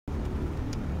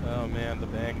Oh man, the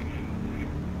bank.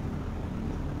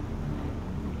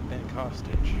 Bank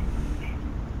hostage.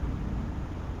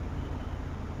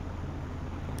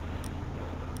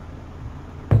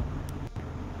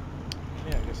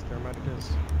 Yeah, I guess thermite it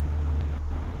is.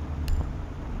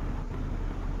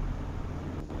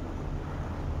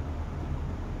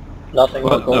 Nothing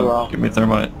will go wrong. Give me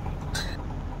thermite.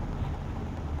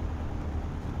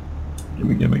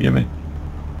 Give me.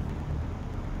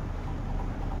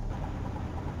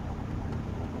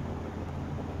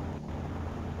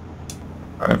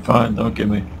 Alright, fine, don't give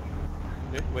me.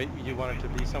 Wait, you want it to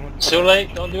be someone? Too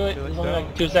late, don't do it. Too late? It's only No.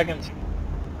 like 2 seconds.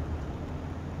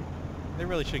 They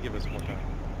really should give us more time.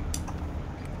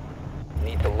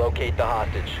 Need to locate the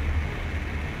hostage.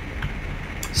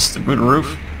 Stupid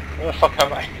roof. Where the fuck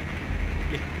am I?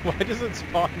 Why does it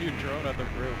spawn your drone on the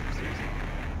roof? Seriously.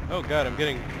 Oh god, I'm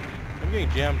getting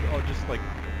jammed. Oh, just like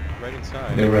right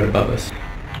inside. They're right above us.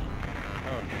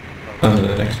 Oh. On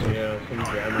the next one.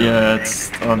 Yeah,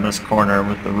 it's on this corner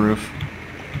with the roof.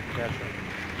 Gotcha.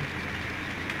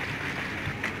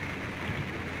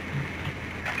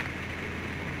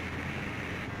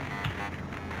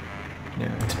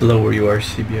 Yeah, it's below where you are,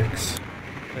 CBX.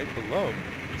 Right below.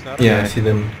 It's not. Yeah, I see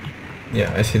them.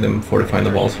 Yeah, I see them fortifying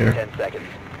the walls here. 10 seconds.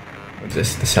 Is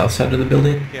this the south side of the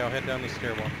building? Okay, I'll head down the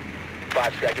stairwell.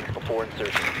 5 seconds before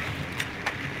insertion.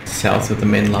 South of the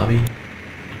main lobby.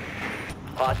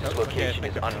 Hostage location I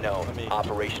is think I'm- unknown. let me-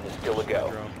 Operation is still a go.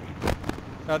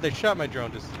 Drone. They shot my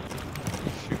drone. Just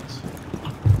shoots.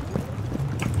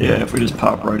 Yeah, if we just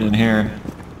pop right in here,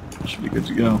 should be good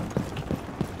to go.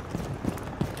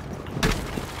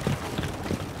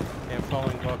 Okay, I'm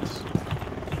following bugs.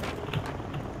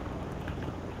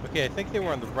 Okay, I think they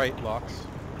were on the right locks.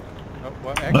 Oh,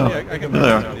 well, actually, I can there move they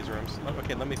some are. of these rooms. Oh,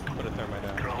 okay, let me put a thermite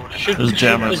down. Shoot, There's shoot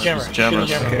jammers, this jammer. there's jammers.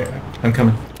 Shoot this jammer. Okay, I'm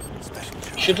coming.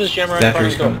 Shoot this jammer in front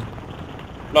of Zachary the door.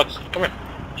 coming. Lux, come here.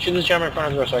 Shoot this jammer in front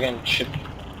of the door so I can shoot.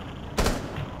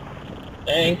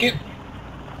 Thank you.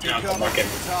 Yeah, I'm okay.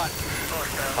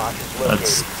 Hostage located.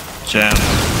 That's jammed.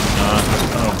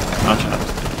 Oh, not jammed.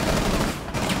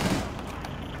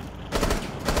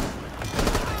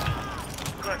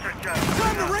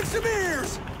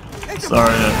 Sorry,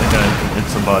 I think I hit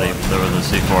somebody. There was a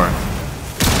C4.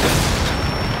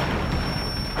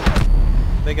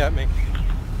 They got me.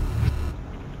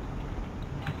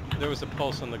 There was a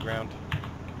pulse on the ground.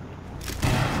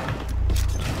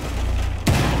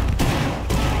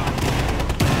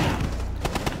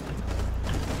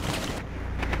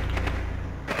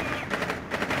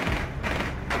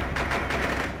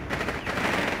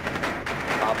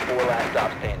 Top 4 last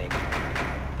stop standing.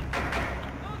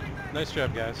 Nice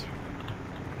job, guys.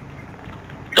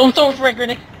 Don't throw a frag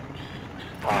grenade.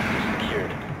 Hostage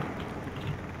secured.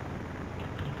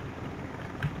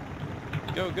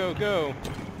 Go, go, go!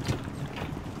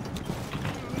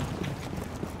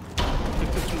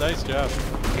 Nice job.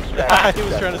 Extract He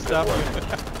was trying to stop me. me.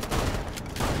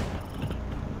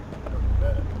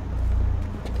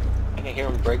 I can hear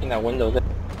him breaking that window there.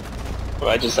 But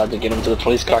I just had to get him to the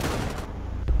police car.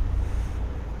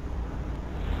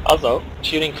 Also,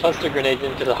 shooting cluster grenades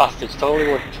into the hostage totally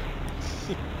worked.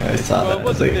 I saw Well, that. it I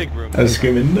was was a like, big room. I was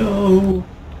screaming, no!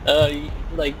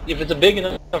 Like, if it's a big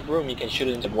enough room, you can shoot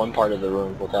it into one part of the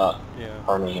room without Yeah.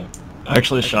 harming him. I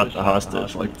actually shot the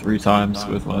hostage like 3 times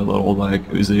with my little like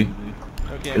Uzi.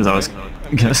 Okay, Because I was I'm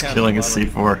gonna cast killing a lot of-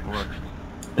 C4.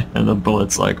 And the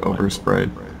bullets like oversprayed.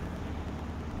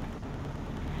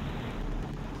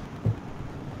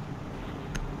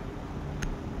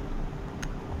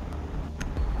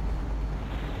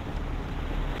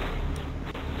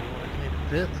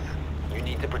 You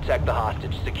need to protect the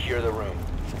hostage. Secure the room.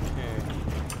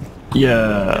 Okay.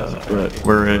 Yeah, but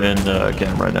we're in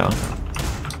game right now.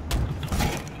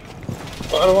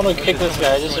 Well, I don't want to kick this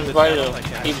guy, I just invited him.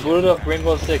 He booted up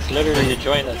Rainbow Six literally to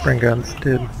join us. Bring guns,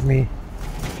 dude. Me.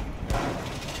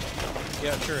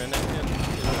 Yeah, sure, and then...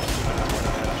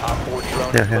 Top 4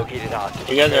 drone Yeah, yeah. located hostage.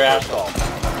 You guys are Prepare assholes. for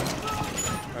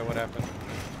assault. Alright, what happened?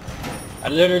 I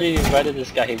literally invited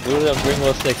this guy, he booted up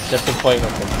Rainbow Six just to play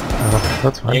with him. Oh,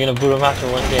 that's fine. You're gonna boot him after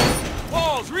one game.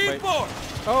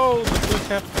 Oh, the blue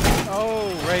tap...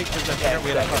 Oh, right, because I forgot we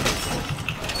had a hostage.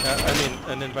 I mean,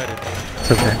 an invited.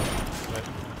 It's okay.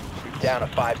 But, Down to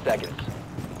 5 seconds.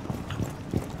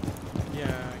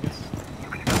 yeah, I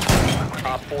guess...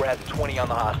 Top 4 has 20 on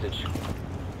the hostage.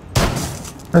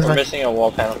 That's We're fine. missing a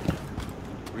wall panel.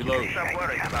 Reload.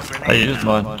 I used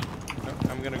mine. No,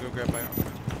 I'm gonna go grab my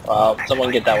armor. Someone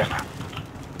get that one.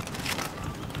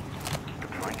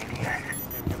 Okay,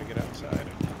 I'm gonna get outside.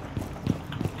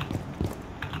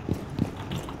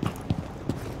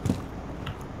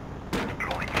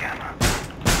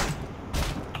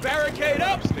 Barricade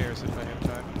up! Upstairs if I have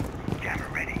time. Jammer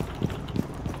ready.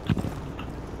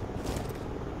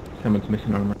 Someone's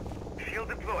missing armor. Shield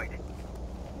deployed.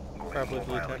 Probably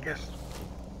Blue Tempest.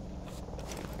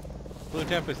 Blue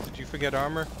Tempest, did you forget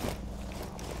armor?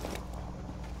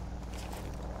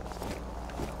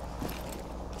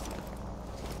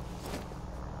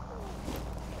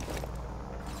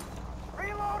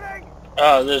 Reloading!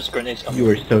 Oh, there's grenades coming. You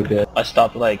were so dead. I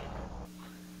stopped like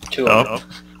 2 of them.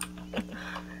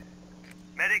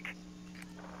 Medic!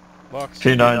 Locks.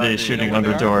 P90 shooting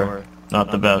under door.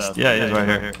 Not the best. Yeah, he's right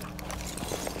here.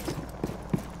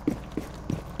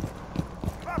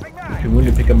 Dropping If knife! you're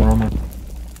willing to pick up more armor. If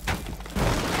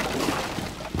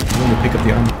you're willing to pick up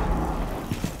the armor.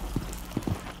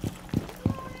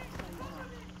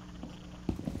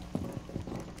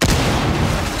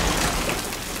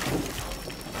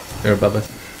 They're above us.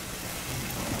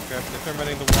 Grab the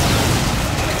thermiting the wall.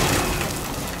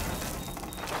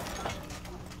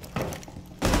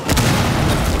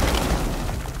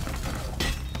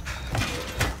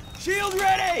 Shield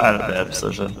ready! I had a bad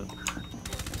position.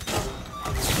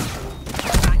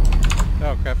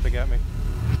 Oh crap, they got me.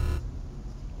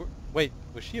 Wait,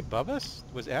 was she above us?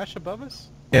 Was Ash above us?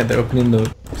 Yeah, they're opening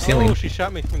the ceiling. Oh, she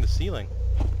shot me from the ceiling.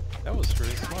 That was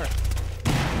really smart.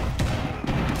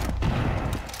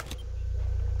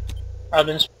 I've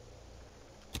been.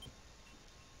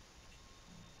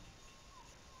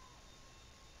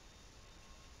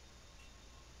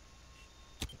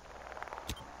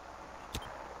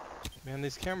 Man,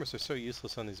 these cameras are so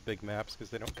useless on these big maps because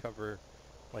they don't cover,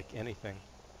 like, anything.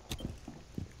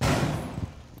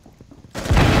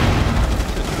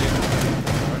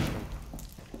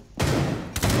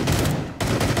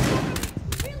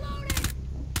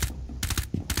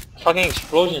 Fucking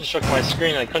explosion struck my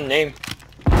screen. I couldn't aim.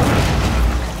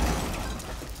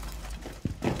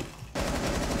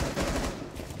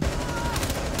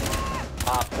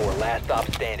 Op 4, last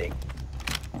stop standing.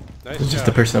 Nice It's just job.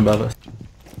 the person above us.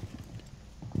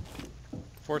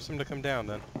 Force him to come down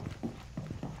then.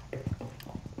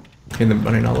 And them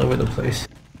running all over the place.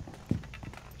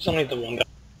 There's only the one guy.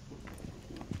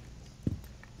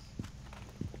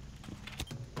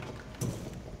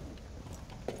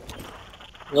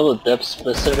 Little depth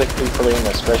specifically putting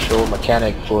a special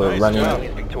mechanic for Nice running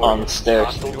job. on the stairs.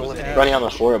 Hostiles eliminated. Running on the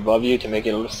floor above you to make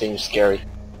it seem scary.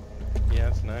 Yeah,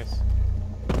 that's nice.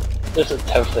 There's a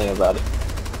tough thing about it.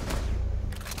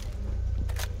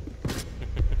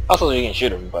 Also, you can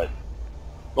shoot him, but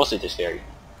mostly to scare you.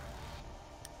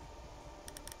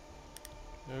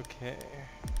 Okay.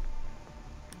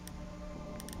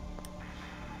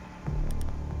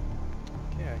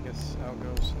 Okay, I guess I'll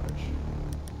go search.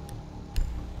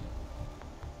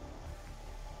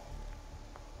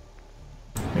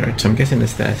 Alright, so I'm guessing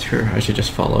this Thatcher, I should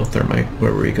just follow Thermite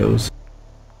wherever he goes.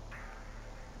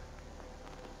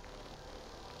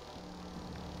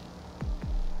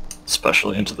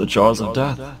 Especially into the jaws of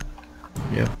death.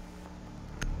 Yep.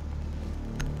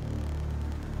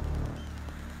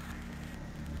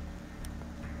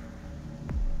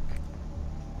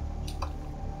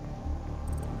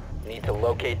 Need to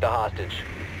locate the hostage.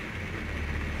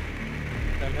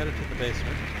 I'm headed to the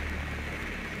basement.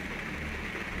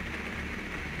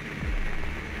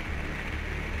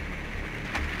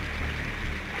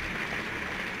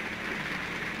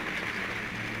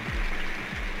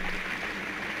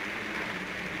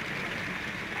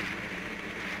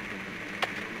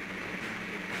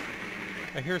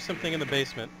 I hear something in the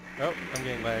basement. Oh, I'm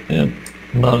getting lagged. Yeah,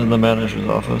 not in the manager's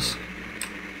office.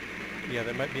 Yeah,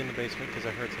 they might be in the basement because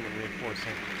I heard someone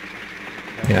reinforcing.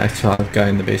 Yeah, I saw a guy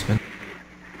in the basement.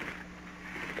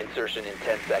 Insertion in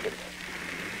 10 seconds.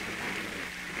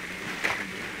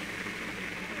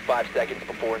 5 seconds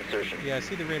before insertion. Yeah, I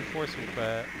see the reinforcement,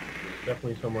 but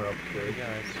Definitely somewhere upstairs.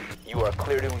 guys. You are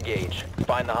clear to engage.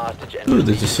 Find the hostage and Ooh,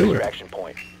 there's a proceed to sewer. extraction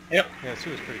point. Yeah,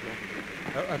 sewer's pretty cool.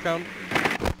 Oh, I found.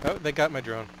 Oh, they got my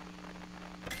drone.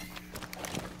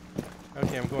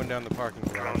 Okay, I'm going down the parking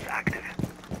garage. Drone's active.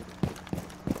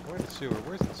 Where's the sewer?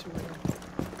 Where's the sewer?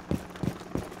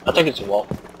 I think it's a wall.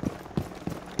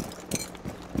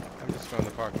 I'm just going to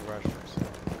the parking garage first.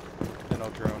 Then I'll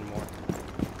drone more.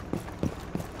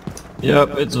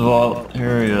 Yep, it's Vault.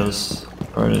 Here he is.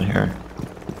 Right in here.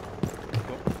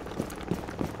 Cool.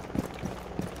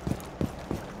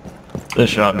 They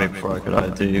shot me before I could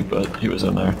ID, but he was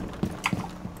in there.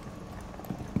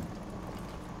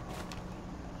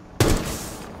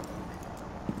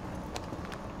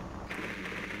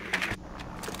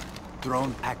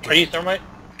 Drone Are active. you Thermite?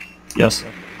 Yes.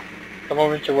 Come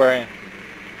over to where I am.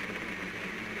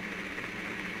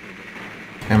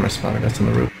 Camera spotted us on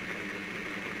the roof.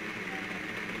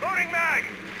 Loading mag! mag!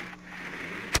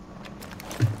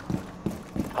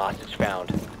 Hostage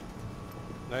found.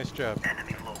 Nice job.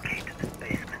 Enemy located.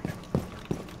 Basement.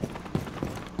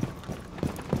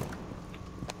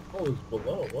 Oh, it's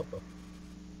below. What the?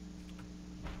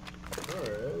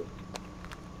 Alright.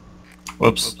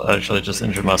 Whoops, I actually just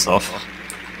injured myself.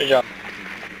 Good job.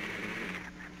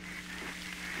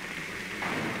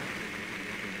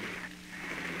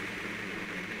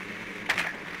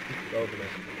 That was nice.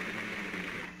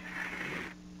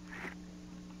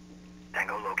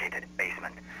 Tango located.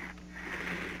 Basement.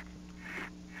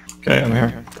 Okay, I'm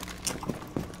here.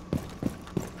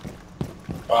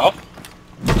 Well,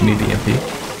 You need the MP?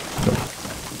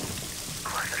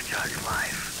 Cluster charge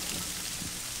live.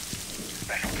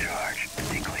 Special charge.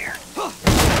 Stay clear.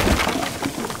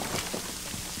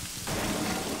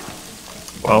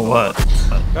 Well, what?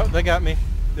 Oh, they got me.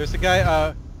 There's a guy,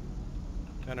 I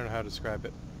don't know how to describe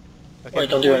it. Okay, Wait,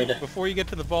 don't do anything. Before you get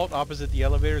to the vault opposite the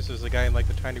elevators, there's a guy in like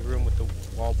the tiny room with the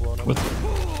wall blown up. With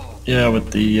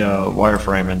the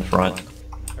wireframe in front.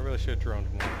 I really should have droned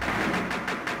more.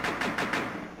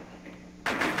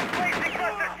 Placing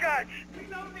cluster charge.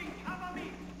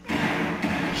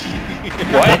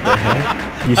 What the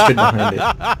heck? You stood behind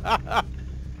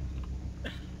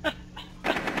it.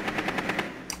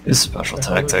 It's special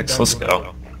tactics, let's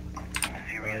go.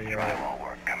 Serious drywall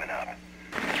work coming up.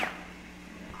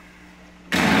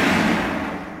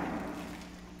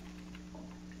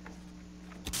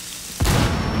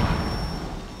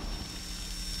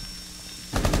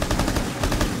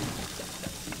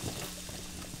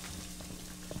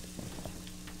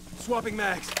 Swapping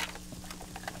mags.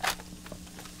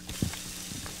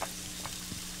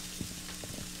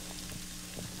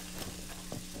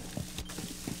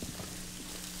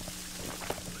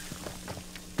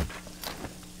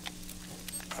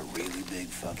 A really big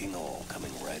fucking hole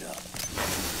coming right up.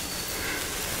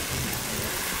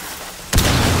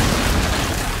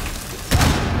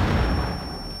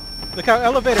 Look out,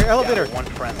 elevator, elevator! Down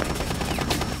to one friendly.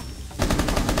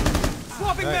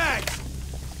 Swapping Nice.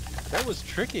 mags. That was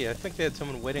tricky. I think they had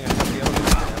someone waiting on the elevator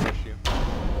to ambush you.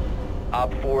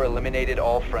 Op 4 eliminated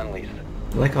all friendlies.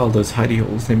 I like all those hidey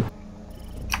holes. They...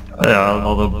 Yeah,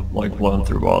 all the like blown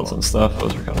through walls and stuff,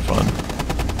 those are kind of fun.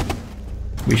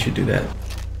 We should do that.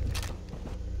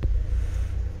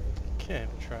 Okay,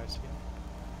 we'll try this again.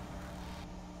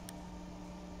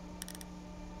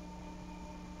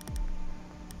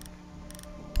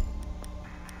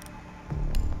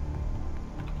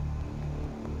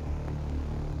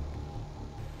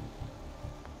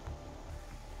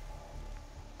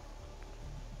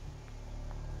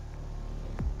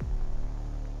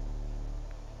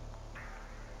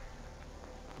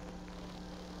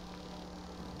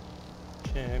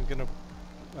 Okay, I'm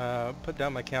gonna put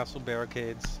down my castle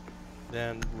barricades,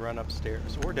 then run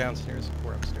upstairs, or downstairs if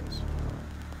we're upstairs.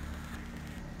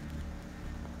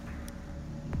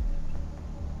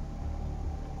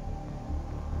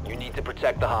 You need to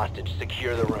protect the hostage.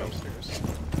 Secure the room. Upstairs.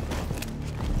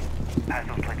 Pass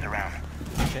those plates around.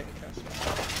 Okay,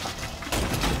 castle.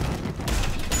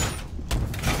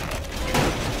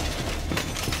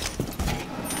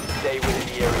 Stay within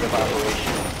the area of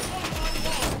operation.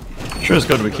 Sure is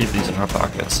good we keep these in our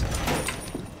pockets.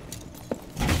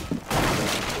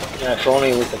 yeah, if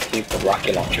only we could keep the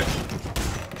rocket launcher.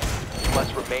 You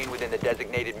must remain within the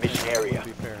designated mission area. To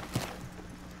be fair.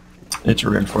 Need to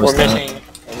reinforce We're that. missing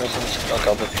a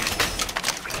couple.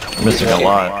 We're missing a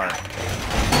lot.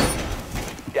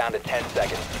 Down to 10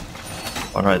 seconds.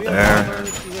 One right Do we have there. armor?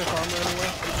 Do we have armor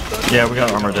anywhere? Yeah, we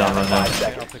got armor down right now.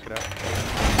 Okay, I'll pick it up.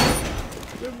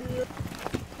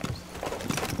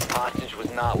 Hostage was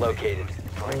not located.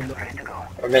 Ready to go.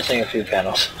 We're missing a few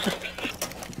panels.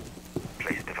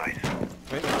 Place device.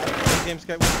 Wait, the game's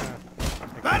got...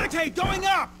 Barricade going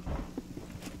up.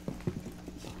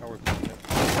 Oh, we're picking it.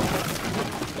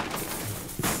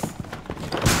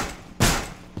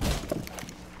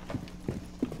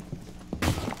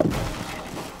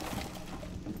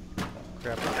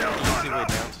 Crap, easy way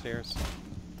downstairs.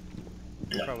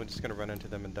 Yeah. Probably just gonna run into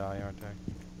them and die, aren't I?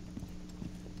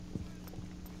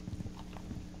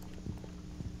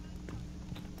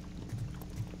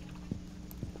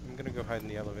 I'm gonna go hide in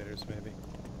the elevators, maybe.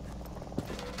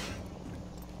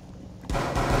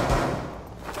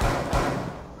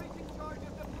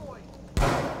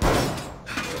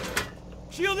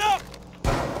 Shield up.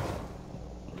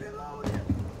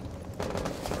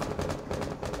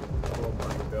 Oh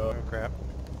my Oh god. crap.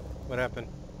 What happened?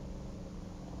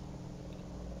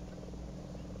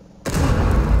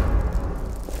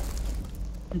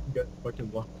 You got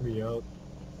fucking locked me out.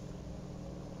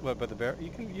 What, by the bear? You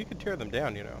can tear them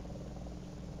down, you know.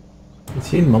 Is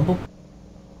he in Mumble?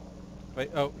 Wait,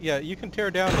 oh, yeah, you can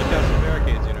tear down the castle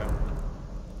barricades, you know.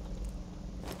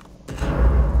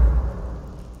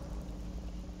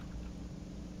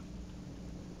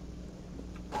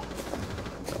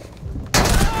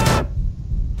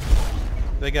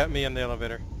 They got me in the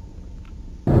elevator.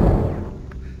 Do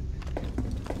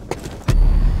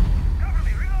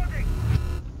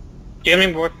you have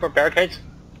any more for barricades?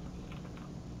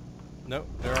 Nope,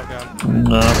 they're all gone.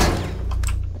 No.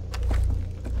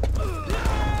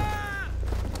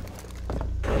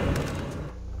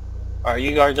 Alright,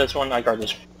 you guard this one, I guard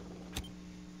this one.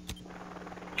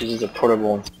 This is a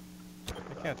portable one.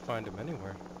 I can't find him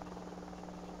anywhere.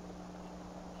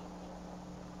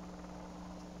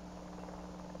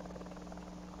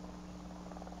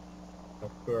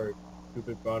 Of course,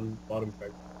 stupid bottom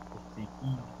pack. Let's see,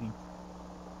 easy.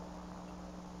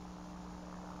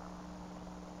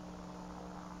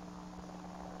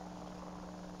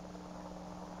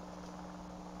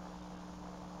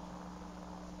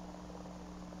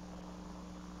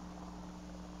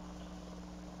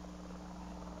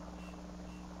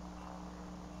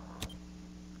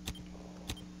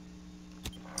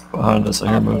 Behind us, I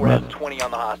hear Op 4 has movement. 20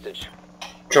 on the hostage.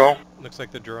 Draw. Looks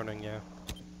like they're droning, yeah.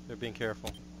 They're being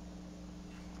careful.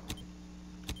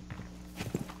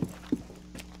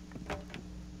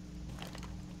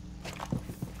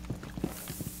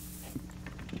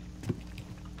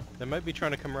 They might be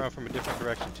trying to come around from a different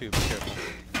direction too, be careful.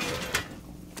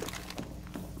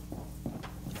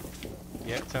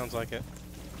 Yeah, it sounds like it.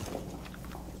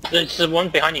 There's the one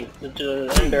behind you.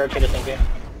 The barricade, I think, yeah.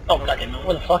 Oh, goddamn,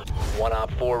 what the fuck? One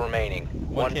Op 4 remaining.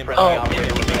 One came friendly Oh,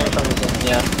 operator remaining.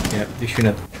 yeah. Yeah, you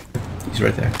shouldn't. He's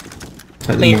right there. I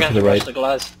Slightly think you're more to gonna the rush right. the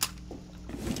glass.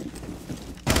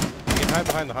 You can hide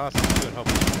behind the hostage too and hope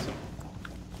it shoots them.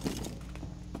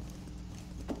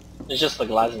 It's just the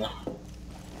glass now.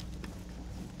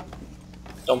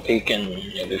 Don't peek and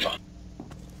you'll be fine.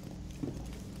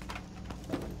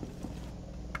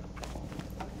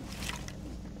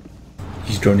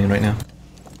 He's droning right now.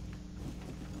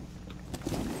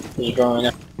 He's drawing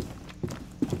it.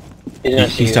 He's gonna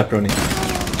see He you. stopped droning.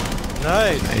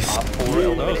 Nice! Nice. Op 4 Close.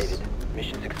 eliminated.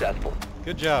 Mission successful.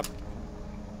 Good job.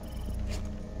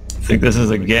 Think this is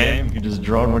a game? You can just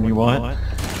drone when you want? Oh,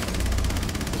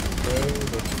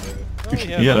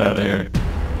 yeah, Get out of here.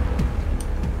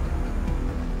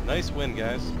 Nice win,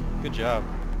 guys. Good job.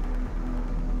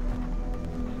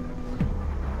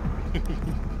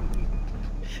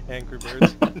 Angry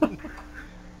Birds.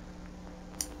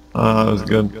 Oh, that was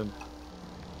good. Good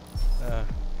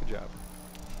job.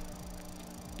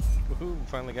 Woohoo,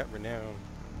 finally got renown.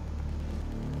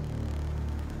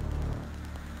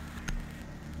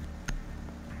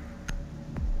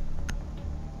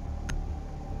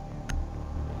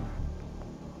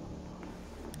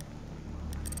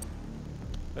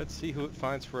 Let's see who it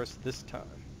finds for us this time.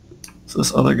 Is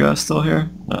this other guy still here?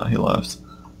 No, he left.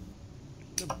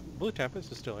 The Blue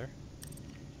Tempest is still here.